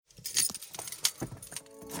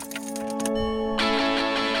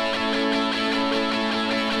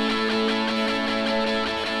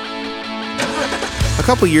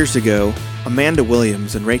couple years ago, Amanda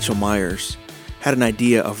Williams and Rachel Myers had an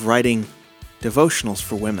idea of writing devotionals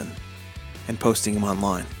for women and posting them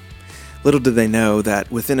online. Little did they know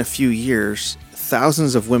that within a few years,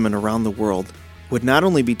 thousands of women around the world would not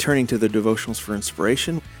only be turning to their devotionals for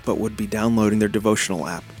inspiration, but would be downloading their devotional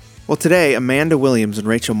app. Well, today, Amanda Williams and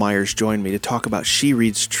Rachel Myers joined me to talk about She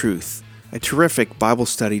Reads Truth, a terrific Bible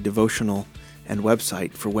study, devotional, and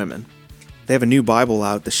website for women. They have a new Bible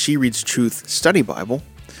out, the She Reads Truth Study Bible,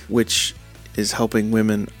 which is helping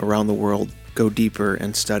women around the world go deeper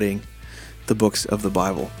in studying the books of the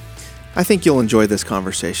Bible. I think you'll enjoy this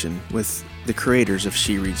conversation with the creators of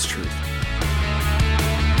She Reads Truth.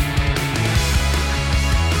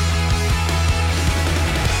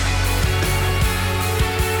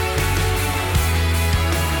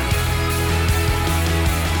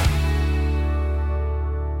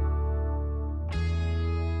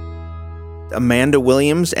 Amanda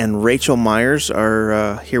Williams and Rachel Myers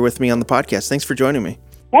are here with me on the podcast. Thanks for joining me.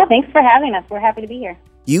 Yeah, thanks for having us. We're happy to be here.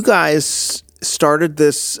 You guys started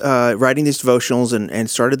this, writing these devotionals and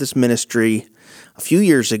started this ministry a few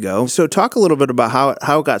years ago. So talk a little bit about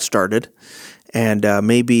how it got started and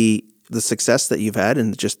maybe the success that you've had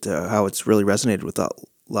and just how it's really resonated with a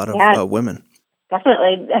lot of women.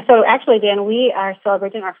 Definitely. So actually, Dan, we are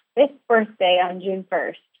celebrating our 5th birthday on June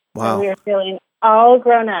 1st. Wow. So we are feeling all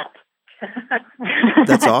grown up.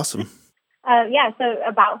 That's awesome. So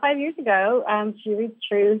about 5 years ago, She Reads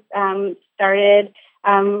Truth started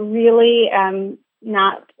really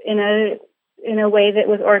not in a way that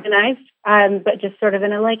was organized, but just sort of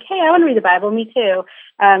in a like, hey, I want to read the Bible, me too,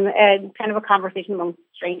 and kind of a conversation among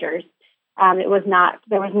strangers. There was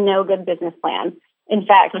no good business plan. In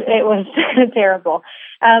fact, it was terrible.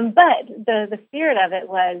 But the spirit of it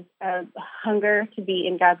was a hunger to be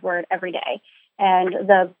in God's Word every day, and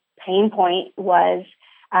the pain point was,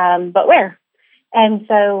 but where? And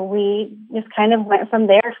so we just kind of went from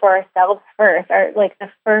there for ourselves first.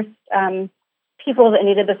 The first people that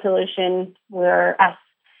needed the solution were us.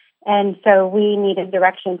 And so we needed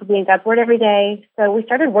direction to be in God's Word every day. So we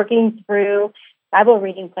started working through Bible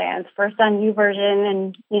reading plans, first on YouVersion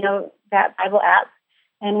and, that Bible app.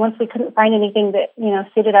 And once we couldn't find anything that,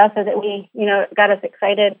 suited us or that we, got us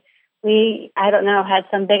excited, we, had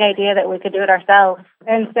some big idea that we could do it ourselves.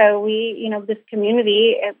 And so we, this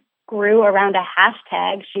community grew around a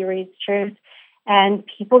hashtag, She Reads Truth, and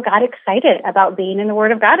people got excited about being in the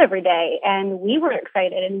Word of God every day. And we were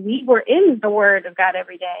excited, and we were in the Word of God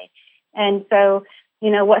every day. And so,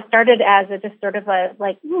 what started as just sort of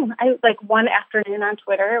one afternoon on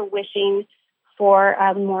Twitter wishing for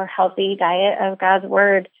a more healthy diet of God's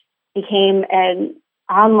Word became an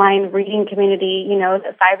online reading community,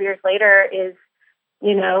 that 5 years later is,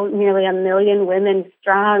 nearly 1 million women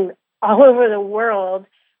strong all over the world,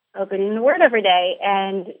 opening the Word every day.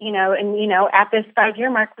 And, at this 5-year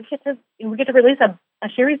mark, we get to release a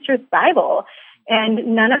She Reads Truth Bible.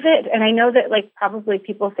 And none of it, and I know that probably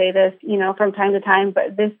people say this, from time to time,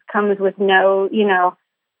 but this comes with no,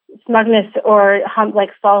 smugness or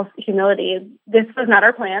false humility. This was not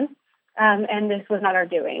our plan. And this was not our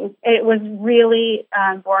doing. It was really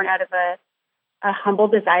born out of a humble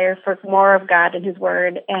desire for more of God and His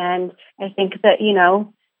Word. And I think that,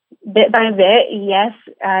 bit by bit, yes,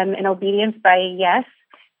 and obedience by yes,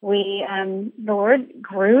 we, the Lord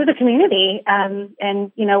grew the community.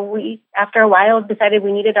 We, after a while, decided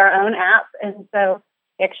we needed our own app. And so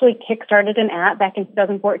we actually kickstarted an app back in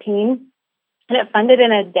 2014. And it funded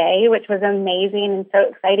in a day, which was amazing and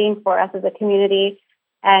so exciting for us as a community.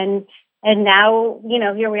 And now,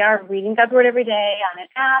 here we are reading God's Word every day on an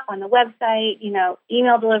app, on the website,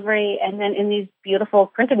 email delivery, and then in these beautiful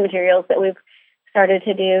printed materials that we've started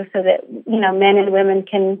to do so that, men and women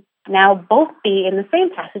can now both be in the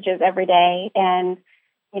same passages every day and,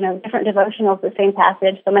 different devotionals, the same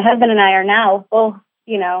passage. So my husband and I are now both,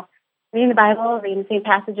 reading the Bible, reading the same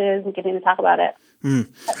passages, and getting to talk about it.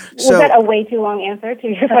 Was that a way too long answer to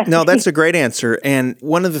your question? No, that's a great answer. And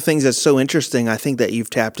one of the things that's so interesting, I think, that you've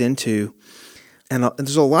tapped into, and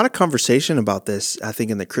there's a lot of conversation about this, I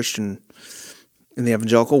think, in the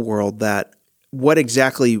evangelical world, that what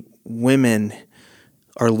exactly women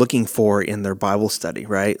are looking for in their Bible study,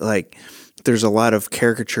 right? There's a lot of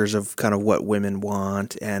caricatures of kind of what women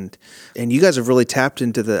want, and you guys have really tapped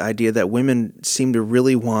into the idea that women seem to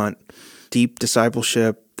really want deep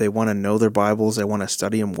discipleship. They want to know their Bibles. They want to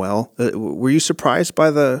study them well. Were you surprised by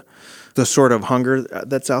the sort of hunger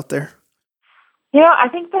that's out there? I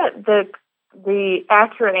think that the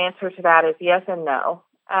accurate answer to that is yes and no.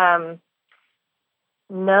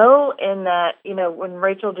 No, in that, when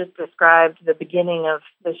Rachel just described the beginning of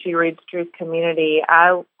the She Reads Truth community,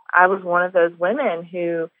 I I was one of those women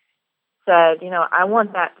who said, I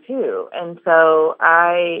want that too. And so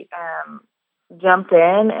I jumped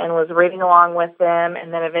in and was reading along with them,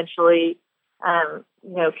 and then eventually,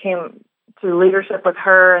 came to leadership with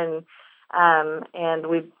her, and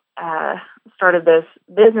we started this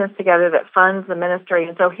business together that funds the ministry.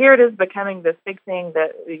 And so here it is becoming this big thing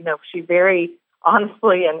that, she very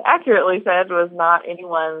honestly and accurately said was not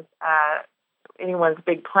anyone's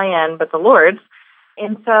big plan, but the Lord's.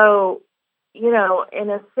 And so, in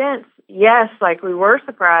a sense, yes, like we were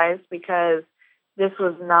surprised because this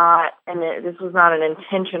was not an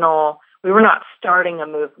intentional, we were not starting a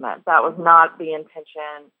movement. That was not the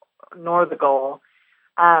intention nor the goal.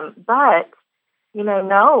 But,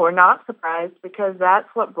 no, we're not surprised because that's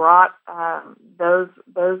what brought those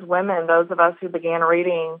women, those of us who began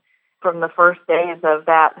reading from the first days of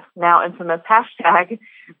that now infamous hashtag,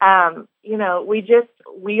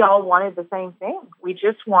 we all wanted the same thing. We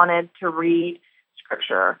just wanted to read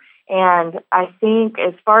Scripture. And I think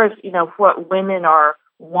as far as, what women are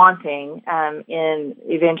wanting in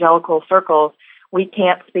evangelical circles, we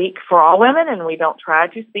can't speak for all women, and we don't try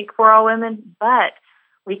to speak for all women, but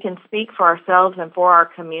we can speak for ourselves and for our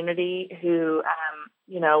community who,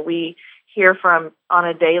 we hear from on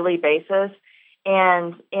a daily basis.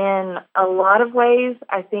 And in a lot of ways,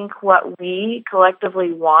 I think what we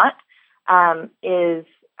collectively want is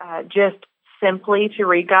just simply to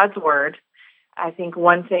read God's Word. I think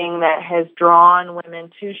one thing that has drawn women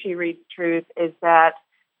to She Reads Truth is that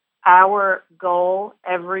our goal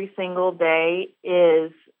every single day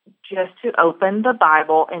is just to open the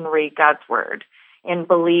Bible and read God's Word and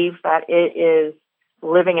believe that it is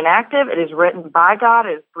living and active. It is written by God.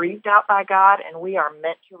 It is breathed out by God, and we are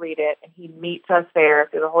meant to read it, and He meets us there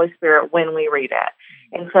through the Holy Spirit when we read it.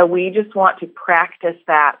 And so we just want to practice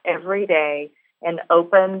that every day and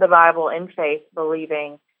open the Bible in faith,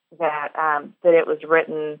 believing that it was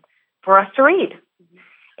written for us to read.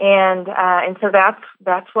 And so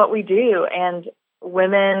that's what we do. And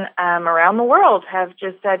women around the world have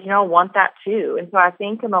just said, I want that too. And so I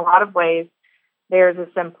think in a lot of ways, there's a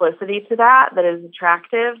simplicity to that is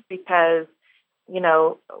attractive because,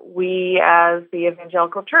 we as the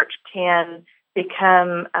evangelical church can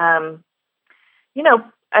become,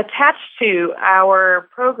 attached to our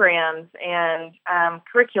programs and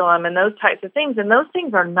curriculum and those types of things. And those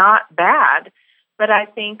things are not bad, but I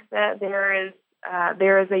think that there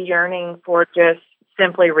is a yearning for just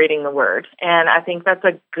simply reading the Word. And I think that's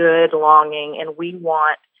a good longing, and we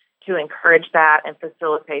want to encourage that and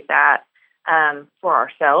facilitate that for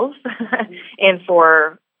ourselves and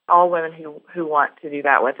for all women who want to do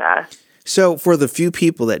that with us. So for the few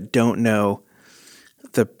people that don't know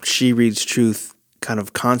the She Reads Truth kind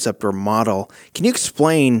of concept or model, can you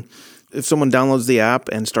explain, if someone downloads the app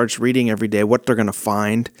and starts reading every day, what they're going to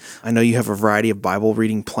find? I know you have a variety of Bible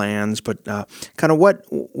reading plans, but kind of what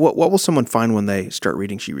will someone find when they start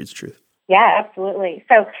reading She Reads Truth? Yeah, absolutely.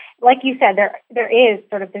 So like you said, there is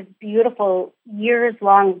sort of this beautiful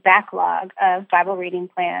years-long backlog of Bible reading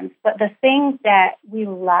plans. But the thing that we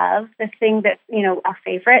love, the thing that's, our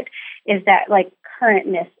favorite, is that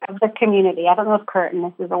currentness of the community. I don't know if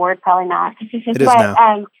currentness is a word, probably not. It is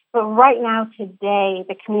now. But right now, today,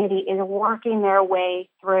 the community is working their way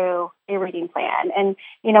through a reading plan. And,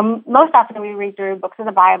 most often we read through books of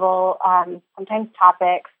the Bible, sometimes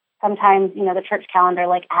topics, sometimes, the church calendar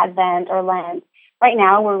like Advent or Lent. Right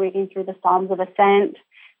now, we're reading through the Psalms of Ascent.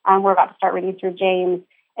 We're about to start reading through James.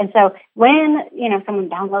 And so when, someone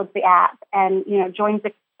downloads the app and, joins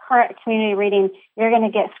the current community reading, you're going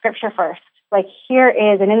to get Scripture first. Here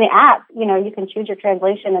is, and in the app, you can choose your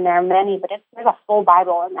translation, and there are many, but there's a full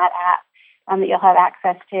Bible in that app that you'll have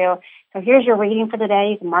access to. So here's your reading for the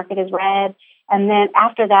day. You can mark it as read. And then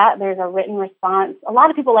after that, there's a written response. A lot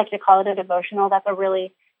of people like to call it a devotional. That's a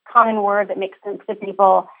really common word that makes sense to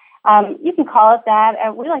people. You can call it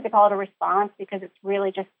that. We like to call it a response because it's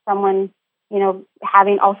really just someone,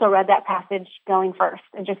 having also read that passage going first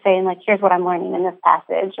and just saying, here's what I'm learning in this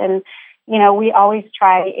passage. And, we always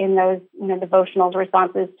try in those, devotionals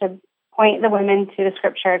responses to point the women to the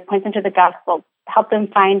Scripture, point them to the gospel, help them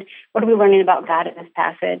find what are we learning about God in this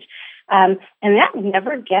passage. And that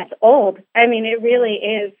never gets old. I mean, it really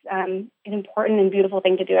is an important and beautiful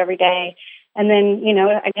thing to do every day. And then,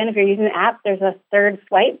 again, if you're using the app, there's a third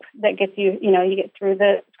swipe that gets you, you get through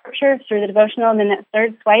the Scripture, through the devotional, and then that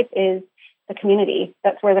third swipe is the community.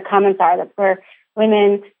 That's where the comments are. That's where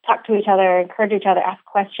women talk to each other, encourage each other, ask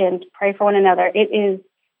questions, pray for one another. It is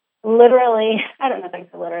literally, I don't know if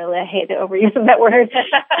it's literally, I hate the overuse of that word,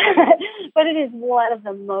 but it is one of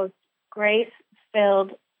the most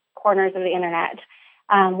grace-filled corners of the internet.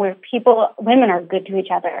 where women are good to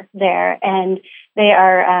each other there, and they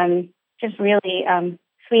are just really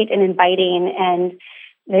sweet and inviting, and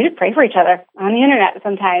they just pray for each other on the internet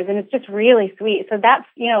sometimes, and it's just really sweet. So that's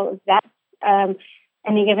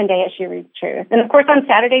any given day at She Reads Truth. And of course, on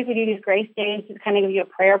Saturdays, we do these grace days to kind of give you a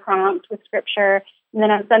prayer prompt with scripture. And then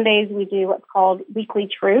on Sundays, we do what's called Weekly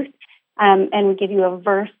Truth, and we give you a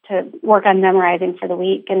verse to work on memorizing for the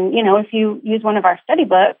week. And, if you use one of our study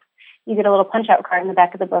books, you get a little punch-out card in the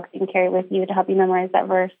back of the book you can carry with you to help you memorize that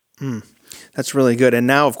verse. That's really good. And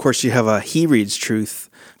now, of course, you have a He Reads Truth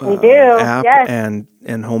we do. app Yes.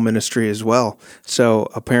 and home ministry as well. So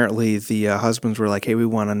apparently the husbands were like, hey, we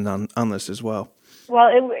want on this as well.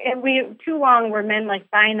 Well, we too long were men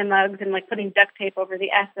buying the mugs and putting duct tape over the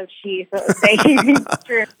S of she, so it would say He Reads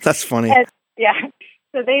Truth. That's funny. And, yeah.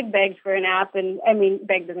 So they begged for an app, and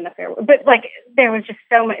begged isn't a fair word, but there was just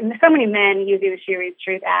so many men using the She Reads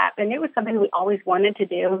Truth app, and it was something we always wanted to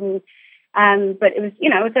do. But it was,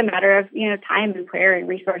 it's a matter of time and prayer and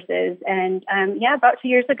resources. And about 2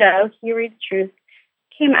 years ago, He Reads Truth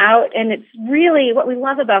came out, and it's really what we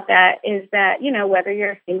love about that is that whether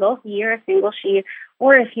you're a single he or a single she,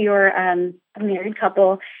 or if you're a married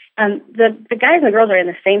couple, the guys and the girls are in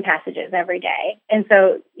the same passages every day. And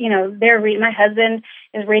so, they're reading. My husband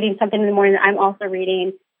is reading something in the morning that I'm also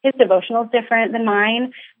reading. His devotional is different than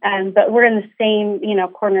mine, but we're in the same,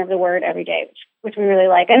 corner of the Word every day, which we really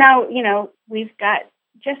like. And now, we've got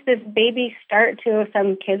just this baby start to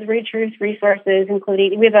some Kids Read Truth resources,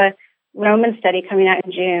 including we have a Romans study coming out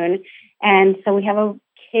in June, and so we have a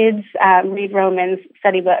Kids Read Romans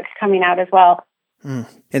study book coming out as well.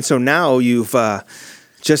 And so now you've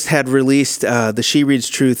just had released the She Reads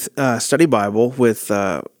Truth study Bible with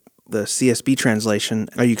the CSB translation.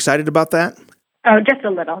 Are you excited about that? Oh, just a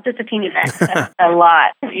little, just a teeny bit. A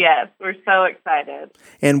lot. Yes, we're so excited.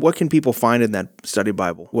 And what can people find in that study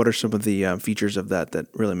Bible? What are some of the features of that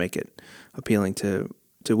really make it appealing to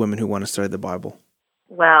women who want to study the Bible?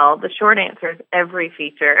 Well, the short answer is every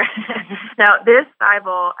feature. Now, this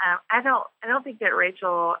Bible, I don't think that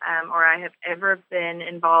Rachel or I have ever been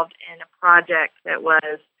involved in a project that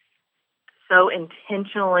was so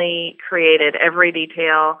intentionally created, every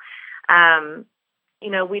detail.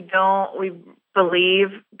 We believe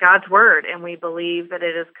God's Word, and we believe that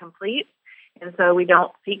it is complete. And so we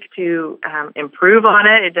don't seek to improve on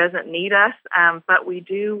it. It doesn't need us, but we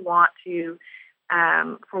do want to,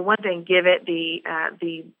 for one thing, give it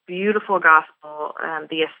the beautiful gospel,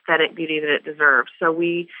 the aesthetic beauty that it deserves. So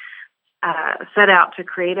we set out to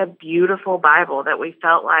create a beautiful Bible that we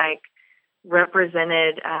felt like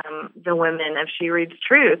represented the women of She Reads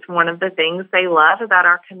Truth. One of the things they love about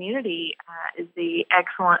our community is the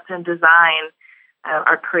excellence in design.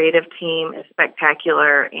 Our creative team is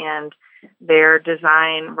spectacular, and their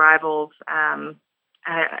design rivals, the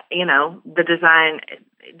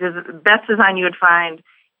best design you would find,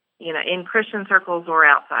 in Christian circles or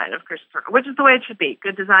outside of Christian circles, which is the way it should be.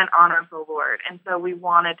 Good design honors the Lord. And so we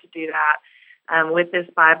wanted to do that with this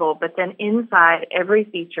Bible. But then inside, every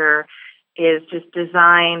feature is just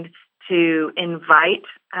designed to invite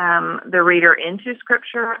the reader into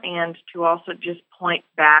Scripture and to also just point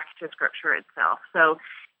back to Scripture itself. So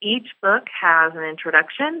each book has an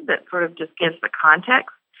introduction that sort of just gives the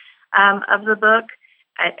context of the book,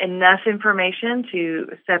 enough information to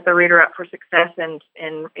set the reader up for success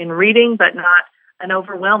in reading, but not an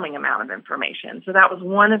overwhelming amount of information. So that was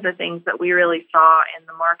one of the things that we really saw in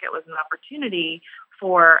the market was an opportunity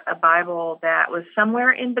for a Bible that was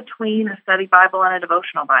somewhere in between a study Bible and a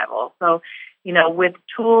devotional Bible. So, with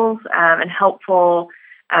tools and helpful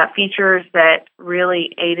features that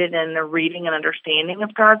really aided in the reading and understanding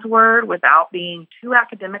of God's Word without being too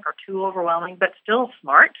academic or too overwhelming, but still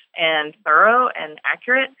smart and thorough and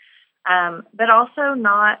accurate, but also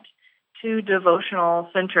not too devotional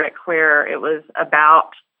centric, where it was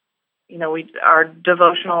about, our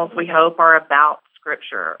devotionals, we hope, are about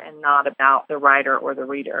Scripture and not about the writer or the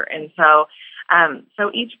reader. And so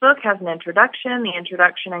each book has an introduction. The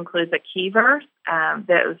introduction includes a key verse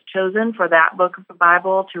that was chosen for that book of the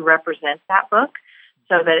Bible to represent that book,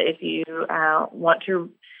 so that if you want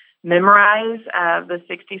to memorize the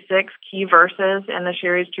 66 key verses in the She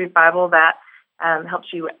Reads Truth Bible, that helps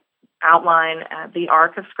you outline the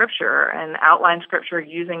arc of Scripture and outline Scripture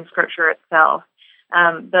using Scripture itself.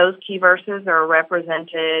 Those key verses are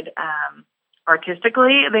represented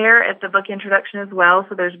artistically there at the book introduction as well.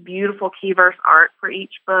 So there's beautiful key verse art for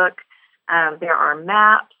each book. There are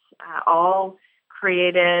maps, all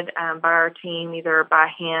created by our team, either by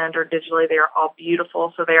hand or digitally. They are all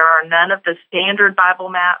beautiful. So there are none of the standard Bible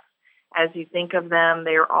maps as you think of them.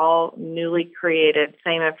 They're all newly created,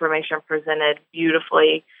 same information presented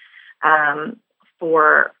beautifully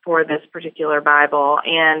for this particular Bible.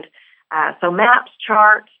 And so maps,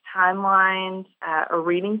 charts, timelines, a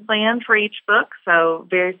reading plan for each book. So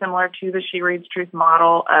very similar to the She Reads Truth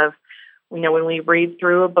model of, when we read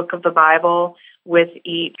through a book of the Bible with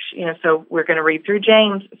each, so we're going to read through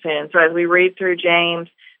James soon. So as we read through James,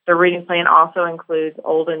 the reading plan also includes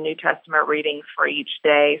Old and New Testament readings for each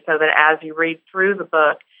day, so that as you read through the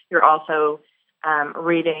book, you're also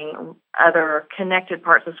reading other connected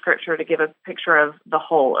parts of Scripture to give a picture of the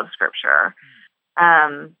whole of Scripture.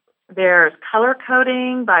 There's color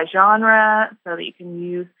coding by genre, so that you can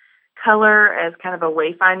use color as kind of a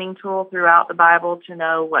wayfinding tool throughout the Bible to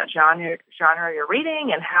know what genre you're reading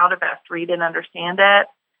and how to best read and understand it.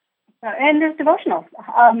 And there's devotionals,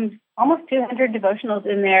 almost 200 devotionals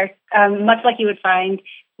in there, much like you would find,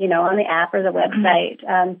 on the app or the website.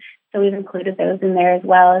 So we've included those in there as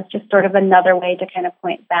well as just sort of another way to kind of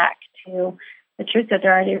point back to the truth that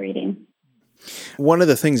they're already reading. One of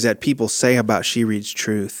the things that people say about She Reads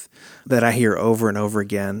Truth that I hear over and over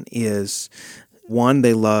again is, one,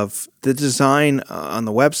 they love the design on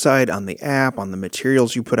the website, on the app, on the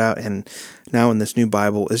materials you put out, and now in this new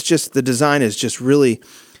Bible, is just the design is just really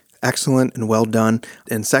excellent and well done.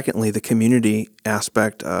 And secondly, the community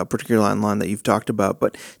aspect, particularly online that you've talked about.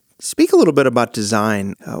 But speak a little bit about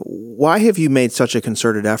design. Why have you made such a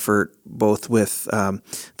concerted effort, both with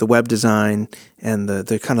the web design and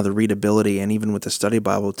the kind of the readability, and even with the study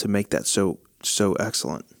Bible, to make that so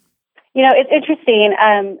excellent? It's interesting.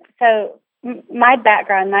 So my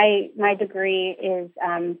background, my degree is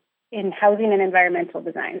in housing and environmental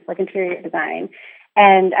design, like interior design.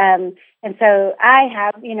 And so I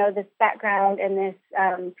have, this background and this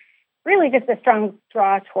really just a strong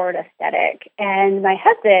draw toward aesthetic. And my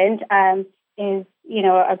husband is,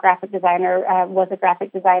 a graphic designer, was a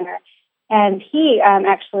graphic designer. And he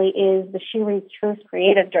actually is the She Reads Truth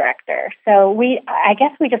creative director. So I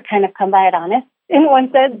guess we just kind of come by it honest in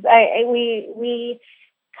one sense. We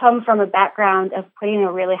come from a background of putting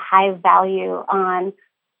a really high value on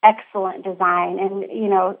excellent design and,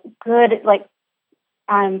 good,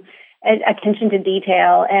 attention to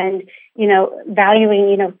detail and,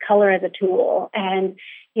 valuing, color as a tool. And,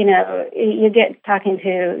 you get talking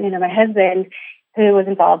to, my husband, who was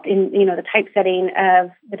involved in, the typesetting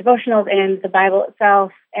of the devotionals and the Bible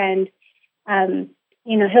itself. And,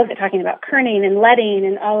 he'll get talking about kerning and leading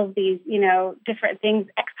and all of these, different things,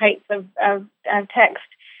 X types of text.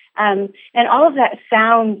 And all of that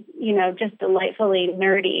sounds, just delightfully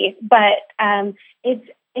nerdy, but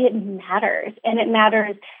it matters, and it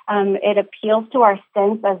matters. It appeals to our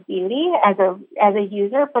sense of beauty as a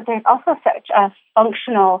user, but there's also such a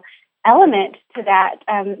functional element to that.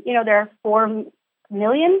 There are 4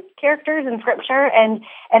 million characters in Scripture, and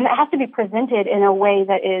that has to be presented in a way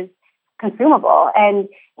that is consumable. And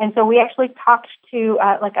so we actually talked to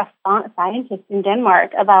a font scientist in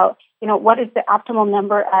Denmark about what is the optimal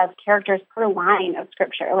number of characters per line of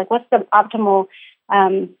Scripture? Like, what's the optimal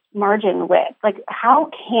margin width? Like, how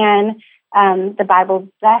can the Bible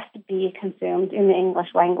best be consumed in the English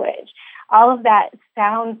language? All of that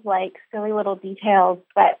sounds like silly little details,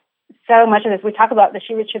 but so much of this, we talk about the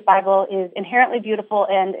She Reads Truth Bible is inherently beautiful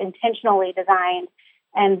and intentionally designed.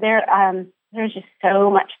 And there's just so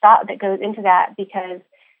much thought that goes into that because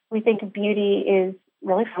we think beauty is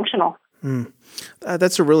really functional.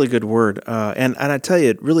 That's a really good word. And I tell you,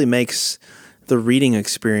 it really makes the reading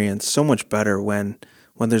experience so much better when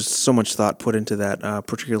there's so much thought put into that,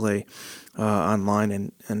 particularly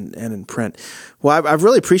online and in print. Well, I've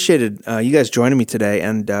really appreciated you guys joining me today,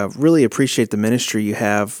 and really appreciate the ministry you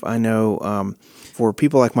have. I know for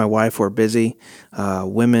people like my wife who are busy,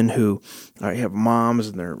 women who have moms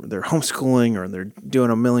and they're homeschooling or they're doing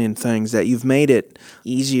a million things, that you've made it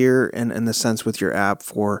easier in the sense with your app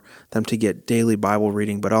for them to get daily Bible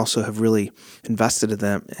reading, but also have really invested in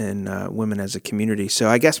them in women as a community. So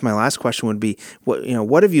I guess my last question would be,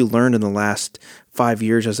 what have you learned in the last 5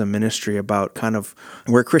 years as a ministry about kind of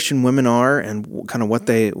where Christian women are and kind of what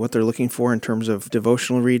they're looking for in terms of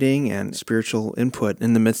devotional reading and spiritual input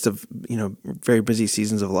in the midst of very busy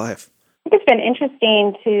seasons of life? I think it's been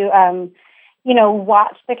interesting to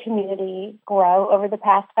watch the community grow over the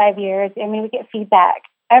past 5 years. I mean, we get feedback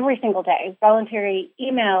every single day, voluntary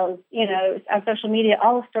emails, on social media,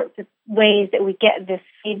 all sorts of ways that we get this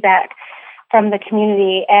feedback from the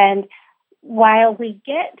community. And while we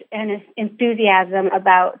get an enthusiasm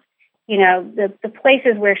about, the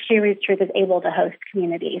places where She Reads Truth is able to host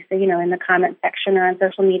community, so, in the comment section or on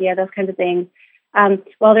social media, those kinds of things,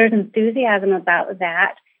 while there's enthusiasm about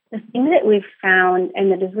that, the thing that we've found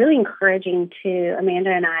and that is really encouraging to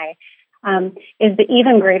Amanda and I is the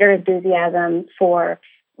even greater enthusiasm for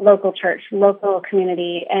local church, local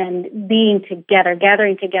community, and being together,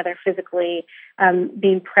 gathering together physically,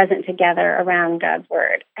 being present together around God's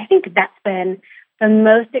Word. I think that's been the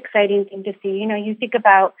most exciting thing to see. You think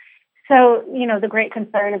about, the great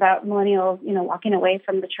concern about millennials, walking away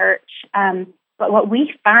from the church. But what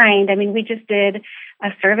we find, we just did a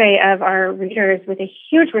survey of our readers with a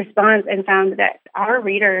huge response and found that our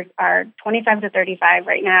readers are 25 to 35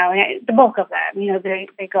 right now. And the bulk of them,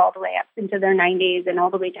 they go all the way up into their 90s and all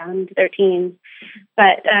the way down into their teens.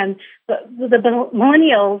 But the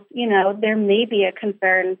millennials, there may be a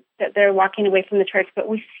concern that they're walking away from the church, but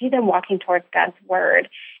we see them walking towards God's Word.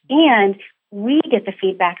 And we get the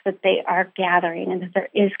feedback that they are gathering and that there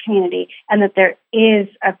is community and that there is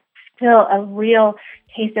still a real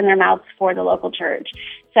taste in their mouths for the local church.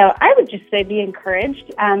 So I would just say be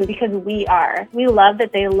encouraged because we are. We love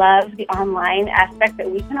that they love the online aspect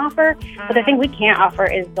that we can offer, but the thing we can't offer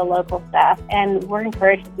is the local stuff. And we're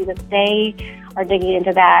encouraged to see that they are digging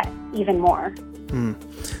into that even more.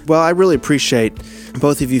 Well, I really appreciate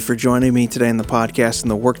both of you for joining me today in the podcast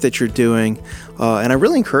and the work that you're doing. And I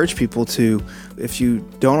really encourage people to, if you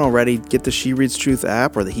don't already, get the She Reads Truth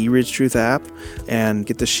app or the He Reads Truth app and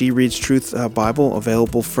get the She Reads Truth Bible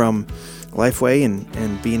available from Lifeway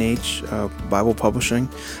and B&H Bible Publishing.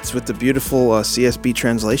 It's with the beautiful CSB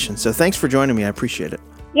translation. So thanks for joining me. I appreciate it.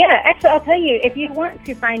 Yeah, actually, I'll tell you, if you want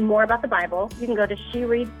to find more about the Bible, you can go to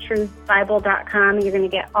shereadstruthbible.com. You're going to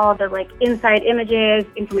get all the inside images,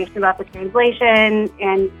 information about the translation,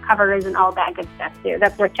 and covers and all that good stuff too.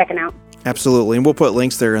 That's worth checking out. Absolutely, and we'll put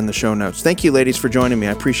links there in the show notes. Thank you, ladies, for joining me.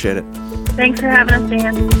 I appreciate it. Thanks for having us,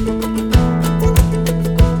 Dan.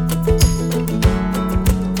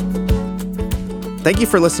 Thank you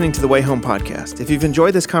for listening to the Way Home podcast. If you've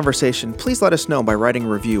enjoyed this conversation, please let us know by writing a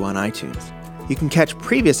review on iTunes. You can catch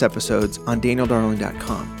previous episodes on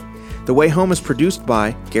danieldarling.com. The Way Home is produced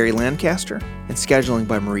by Gary Lancaster and scheduling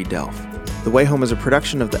by Marie Delph. The Way Home is a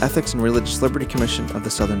production of the Ethics and Religious Liberty Commission of the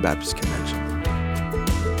Southern Baptist Convention.